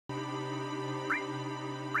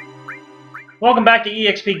Welcome back to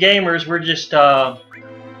EXPGamers. We're just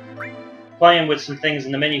playing with some things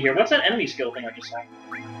in the menu here. What's that enemy skill thing I just saw?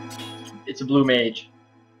 It's a blue mage.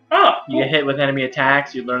 Oh, cool. You get hit with enemy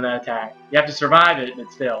attacks, you learn that attack. You have to survive it,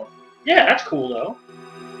 but still. Yeah, that's cool though.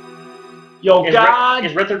 Yo, God!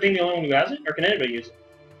 Is Red 13 the only one who has it, or can anybody use it?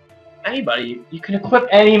 Anybody. You can equip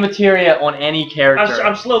any materia on any character.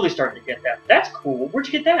 I'm slowly starting to get that. That's cool. Where'd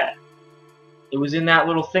you get that? It was in that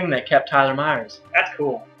little thing that kept Tyler Myers. That's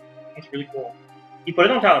cool. That's really cool. You put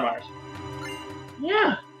it on Tyler Myers?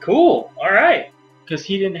 Yeah. Cool. Alright. Because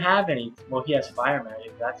he didn't have any. Well, he has fire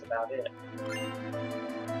magic. That's about it.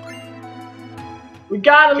 We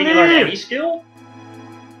gotta leave! Can you learn any skill?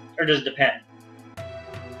 Or does it depend?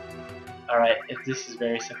 Alright, this is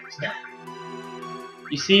very simple stuff.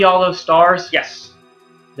 You see all those stars? Yes.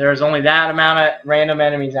 There's only that amount of random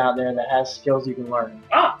enemies out there that has skills you can learn.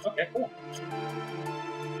 Ah, okay, cool.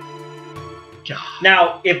 God.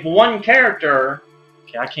 Now, if one character...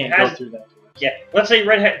 Okay, I can't go through that. Yeah, let's say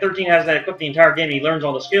Red 13 has that equipped the entire game and he learns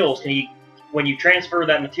all the skills. Can he, when you transfer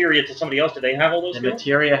that materia to somebody else, do they have all those skills? The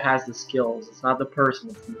materia has the skills. It's not the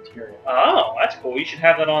person, it's the materia. Oh, that's cool. You should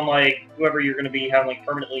have that on, like, whoever you're going to be having, like,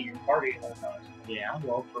 permanently in your party and all that. Yeah,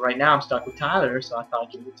 well, for right now I'm stuck with Tyler, so I thought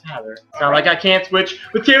I'd give it to Tyler. It's not like I can't switch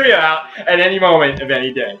materia out at any moment of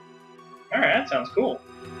any day. Alright, that sounds cool.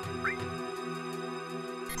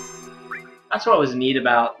 That's what was neat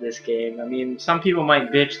about this game. I mean, some people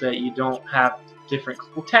might bitch that you don't have different...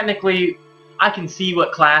 Well, technically, I can see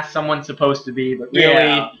what class someone's supposed to be, but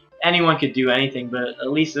really, anyone could do anything. But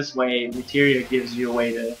at least this way, materia gives you a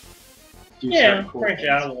way to do certain cool things. Branch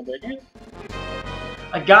out a little bit, yeah.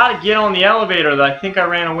 I gotta get on the elevator that I think I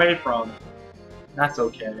ran away from. That's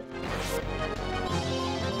okay.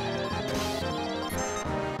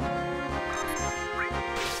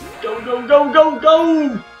 Go, go, go, go,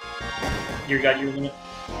 go! You got your limit.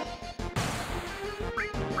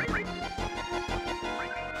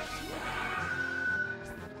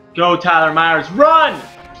 Go, Tyler Myers, run!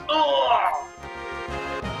 Oh!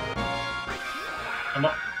 Come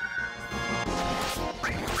on.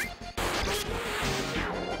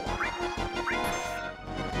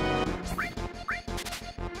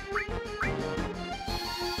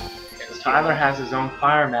 Tyler has his own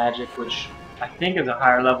fire magic, which I think is a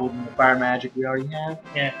higher level than the fire magic we already have.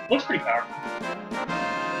 Yeah, looks pretty powerful.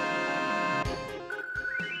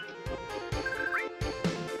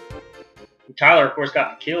 Tyler, of course,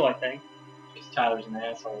 got the kill, I think. Because Tyler's an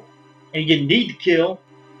asshole. And he didn't need to kill.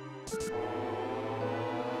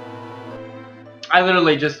 I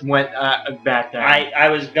literally just went back down. I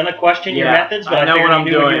was gonna question your methods, but I know what I'm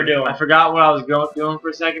doing. What you were doing. I forgot what I was doing for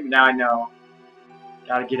a second, but now I know.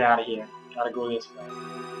 Gotta get out of here. Gotta go this way.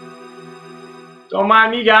 Don't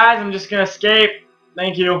mind me, guys. I'm just gonna escape.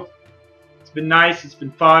 Thank you. It's been nice. It's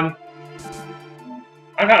been fun.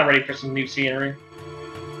 I'm kind of ready for some new scenery.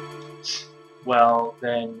 Well,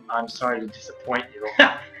 then I'm sorry to disappoint you,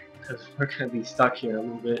 because we're gonna be stuck here a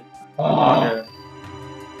little bit longer.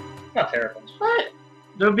 Not terrible. But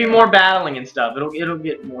there'll be more battling and stuff. It'll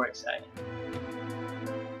get more exciting.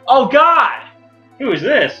 Oh God! Who is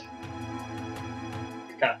this?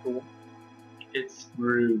 It's kind of cool. It's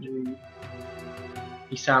rude.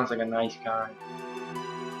 He sounds like a nice guy.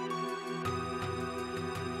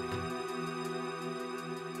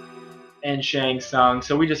 And Shang Tsung,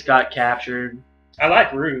 so we just got captured. I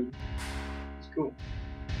like Rude. It's cool.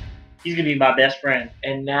 He's gonna be my best friend.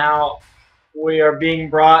 And now we are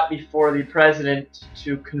being brought before the president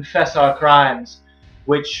to confess our crimes.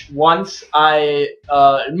 Which once I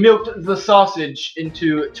milked the sausage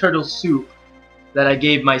into turtle soup that I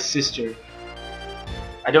gave my sister.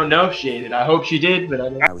 I don't know if she ate it. I hope she did, but I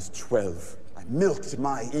don't. I was 12. I milked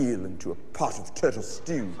my eel into a pot of turtle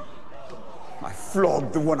stew. I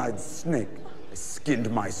flogged the one-eyed snake. I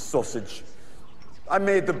skinned my sausage. I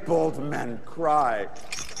made the bald man cry.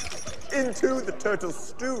 Into the turtle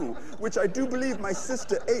stew, which I do believe my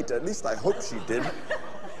sister ate. At least I hope she did.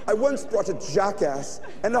 I once brought a jackass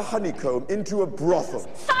and a honeycomb into a brothel.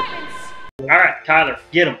 Silence! Alright, Tyler,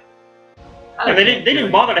 get him. Yeah, they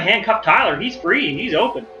didn't bother to handcuff Tyler. He's free. He's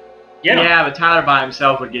open. Get him. Yeah, but Tyler by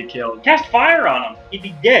himself would get killed. Cast fire on him. He'd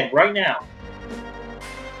be dead right now.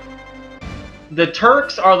 The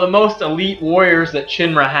Turks are the most elite warriors that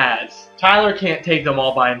Shinra has. Tyler can't take them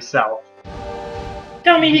all by himself.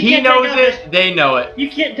 Tell me he can't knows take out it, they know it.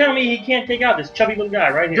 You can't tell me he can't take out this chubby little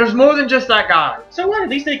guy right here. There's more than just that guy. So what? At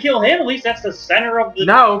least they kill him. At least that's the center of the...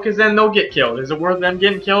 No, because then they'll get killed. Is it worth them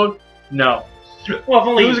getting killed? No. Well, if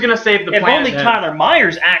only... Who's gonna save the planet? If only Tyler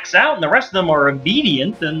Myers acts out and the rest of them are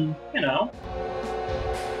obedient, then, you know...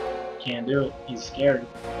 Can't do it. He's scared.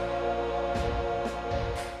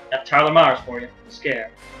 Now Tyler Myers for you.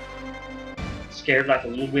 Scared. Scared like a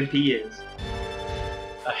little wimp he is.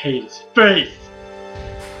 I hate his face.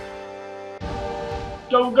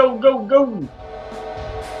 Go, go, go, go.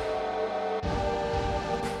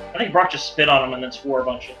 I think Brock just spit on him and then swore a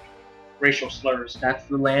bunch of racial slurs. That's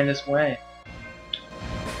the Landis way.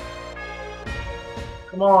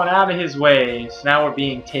 Come on, out of his way. So now we're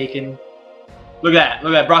being taken. Look at that.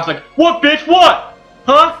 Look at that. Brock's like, what, bitch? What?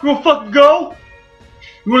 Huh? You wanna fucking go?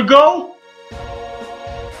 You wanna go?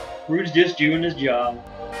 Rude's just doing his job.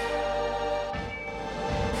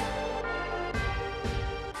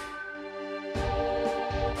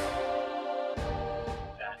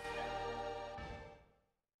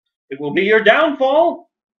 It will be your downfall.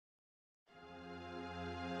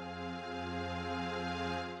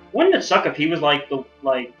 Wouldn't it suck if he was like the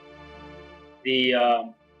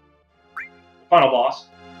final boss?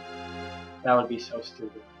 That would be so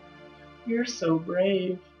stupid. You're so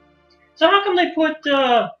brave. So how come they put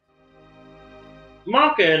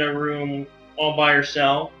Maka in a room all by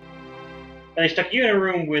herself, and they stuck you in a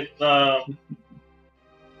room with I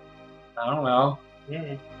don't know.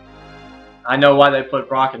 hmm. I know why they put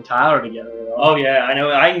Brock and Tyler together, though. Oh yeah,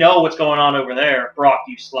 I know what's going on over there. Brock,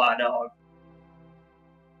 you sly dog.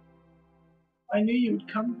 I knew you'd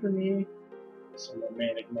come for me. Some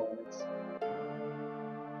romantic moments.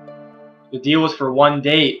 The deal was for one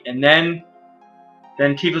date, and then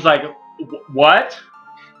Tifa's like, what?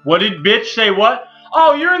 What did bitch say what?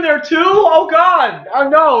 Oh, you're in there too? Oh god! Oh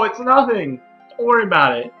no, it's nothing. Don't worry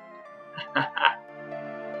about it.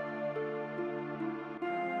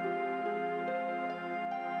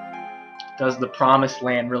 Does the Promised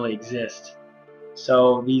Land really exist?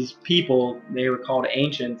 So these people, they were called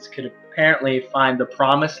ancients, could apparently find the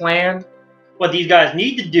Promised Land. What these guys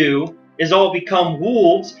need to do is all become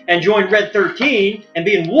wolves and join Red 13 and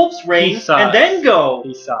be in Wolf's Reign, and then go.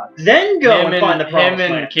 He sucks. Then go and find the Promised Land. Him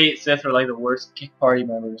and Land. Kate Sith are like the worst party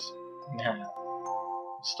members. Nah.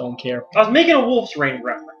 Just don't care. I was making a Wolf's Reign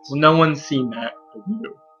reference. Well, no one's seen that.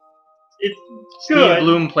 It's Steve good.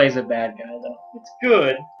 Bloom plays a bad guy, though. It's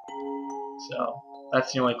good. So,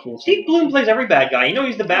 that's the only cool thing. Steve Bloom plays every bad guy. You know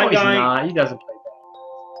he's the bad No, guy. he's not. He doesn't play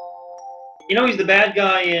bad. You know he's the bad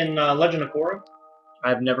guy in Legend of Korra.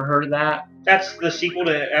 I've never heard of that. That's the sequel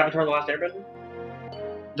to Avatar: The Last Airbender.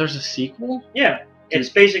 There's a sequel? Yeah, it's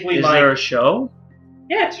basically Is like there a show?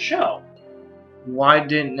 yeah, it's a show. Why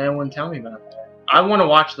didn't anyone tell me about that? I want to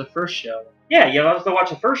watch the first show. Yeah, you have to watch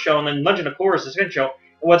the first show, and then Legend of Korra is the second show.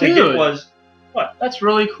 And what they did Dude. was what? That's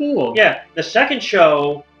really cool. Yeah, the second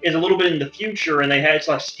show is a little bit in the future, and it's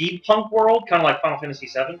like steampunk world, kind of like Final Fantasy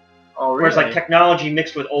VII, Oh, really? where it's like technology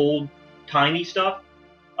mixed with old timey stuff,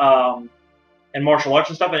 and martial arts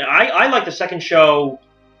and stuff. And I like the second show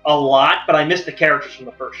a lot, but I miss the characters from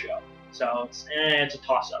the first show, so it's a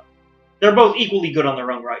toss up. They're both equally good on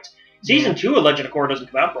their own rights. Season 2 of Legend of Korra doesn't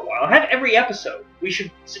come out for a while. I have every episode. We should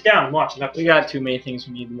sit down and watch an episode. We got too many things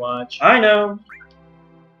we need to watch. I know.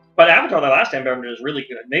 But Avatar: The Last Airbender is really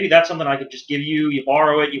good. Maybe that's something I could just give you. You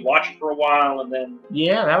borrow it, you watch it for a while, and then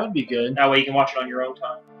Yeah, that would be good. that way you can watch it on your own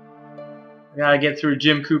time. I gotta get through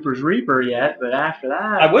Jim Cooper's Reaper yet, but after that...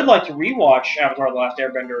 I would like to rewatch Avatar: The Last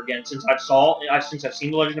Airbender again since I've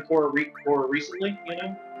seen The Legend of Korra recently. You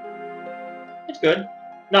know, it's good.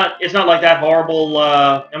 It's not like that horrible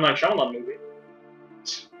M. Night Shyamalan movie.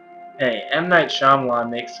 Hey, M. Night Shyamalan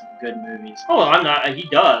makes some good movies. Oh, I'm not. He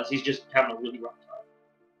does. He's just having a really rough time.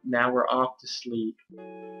 Now we're off to sleep.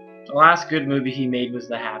 The last good movie he made was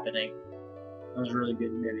The Happening. That was a really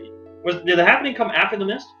good movie. Did The Happening come after The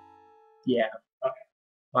Mist? Yeah. Okay.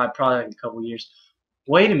 Well, probably like a couple years.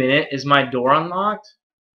 Wait a minute, is my door unlocked?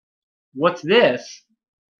 What's this?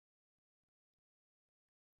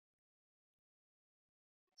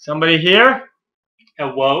 Somebody here?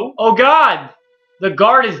 Hello? Oh god! The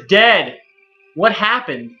guard is dead! What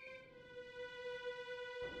happened?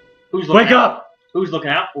 Who's looking Wake out? up! Who's looking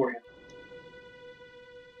out for you?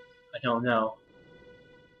 I don't know.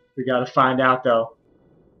 We gotta find out though.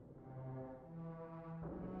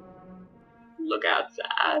 Look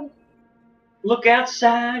outside. Look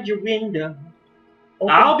outside your window.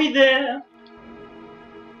 Open. I'll be there.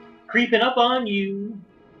 Creeping up on you.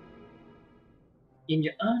 In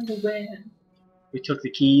your underwear. We took the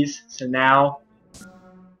keys, so now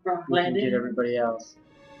Rock we can landing. get everybody else.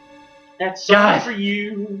 That's so Guys. for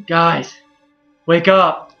you. Guys, wake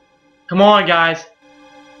up. Come on, guys.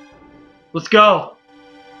 Let's go.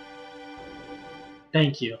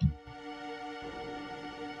 Thank you.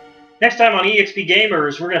 Next time on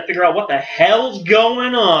EXPGamers, we're going to figure out what the hell's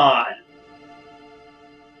going on.